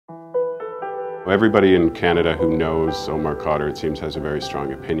Everybody in Canada who knows Omar Khadr, it seems, has a very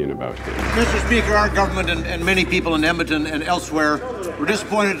strong opinion about him. Mr. Speaker, our government and many people in Edmonton and elsewhere were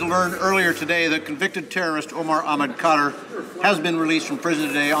disappointed to learn earlier today that convicted terrorist Omar Khadr has been released from prison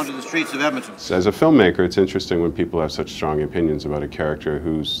today onto the streets of Edmonton. As a filmmaker, it's interesting when people have such strong opinions about a character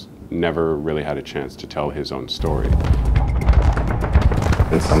who's never really had a chance to tell his own story.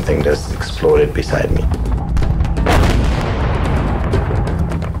 And something just exploded beside me.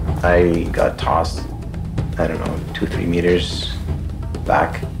 I got tossed, I don't know, 2-3 meters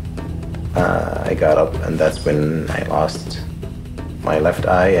back. I got up, and that's when I lost my left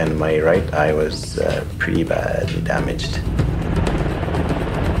eye, and my right eye was pretty badly damaged.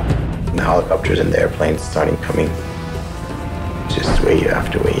 The helicopters and the airplanes starting coming, just wave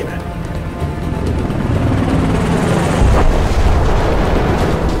after wave.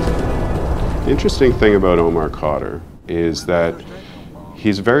 The interesting thing about Omar Khadr is that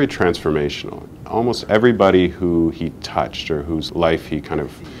he's very transformational. Almost everybody who he touched or whose life he kind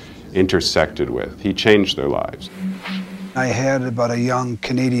of intersected with, he changed their lives. I heard about a young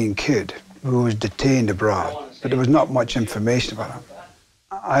Canadian kid who was detained abroad, but there was not much information about him.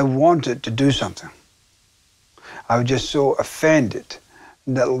 I wanted to do something. I was just so offended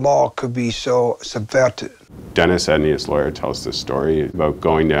that law could be so subverted. Dennis Edney, his lawyer, tells this story about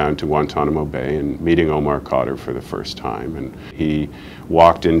going down to Guantanamo Bay and meeting Omar Khadr for the first time. And he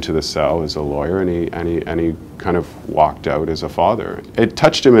walked into the cell as a lawyer, and he kind of walked out as a father. It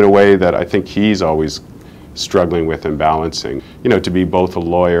touched him in a way that I think he's always struggling with and balancing. You know, to be both a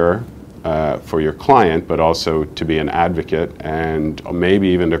lawyer for your client, but also to be an advocate and maybe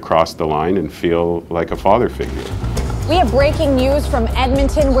even to cross the line and feel like a father figure. We have breaking news from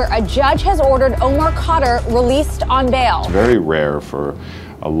Edmonton, where a judge has ordered Omar Khadr released on bail. It's very rare for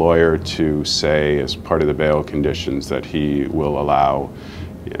a lawyer to say, as part of the bail conditions, that he will allow,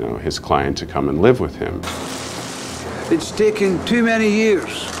 his client to come and live with him. It's taken too many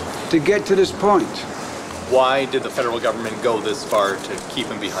years to get to this point. Why did the federal government go this far to keep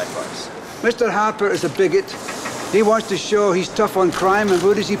him behind bars? Mr. Harper is a bigot. He wants to show he's tough on crime, and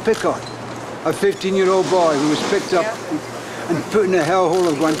who does he pick on? A 15-year-old boy who was picked up and put in the hellhole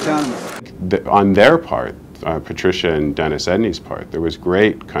of Guantanamo. On their part, Patricia and Dennis Edney's part, there was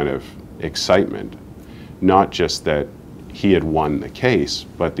great kind of excitement. Not just that he had won the case,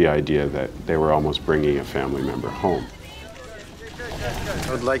 but the idea that they were almost bringing a family member home.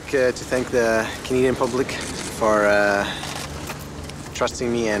 I would like to thank the Canadian public for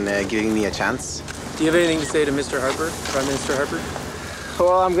trusting me and giving me a chance. Do you have anything to say to Mr. Harper, Prime Minister Harper?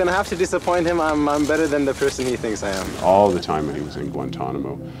 Well, I'm going to have to disappoint him. I'm better than the person he thinks I am. All the time that he was in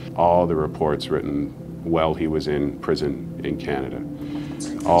Guantanamo, all the reports written while he was in prison in Canada,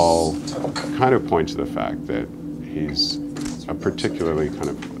 all kind of point to the fact that he's a particularly kind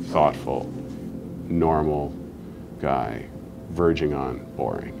of thoughtful, normal guy, verging on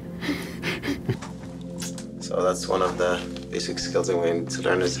boring. So that's one of the basic skills I'm going to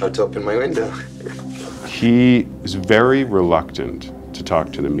learn, is how to open my window. He is very reluctant to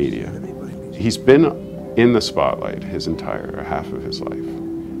talk to the media. He's been in the spotlight his entire half of his life,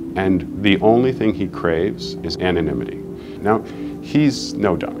 and the only thing he craves is anonymity. Now, he's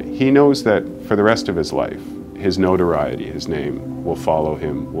no dummy. He knows that for the rest of his life, his notoriety, his name, will follow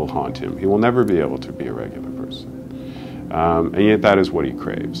him, will haunt him. He will never be able to be a regular person. And yet that is what he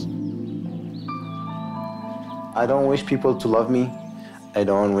craves. I don't wish people to love me. I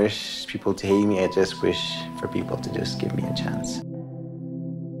don't wish people to hate me. I just wish for people to just give me a chance.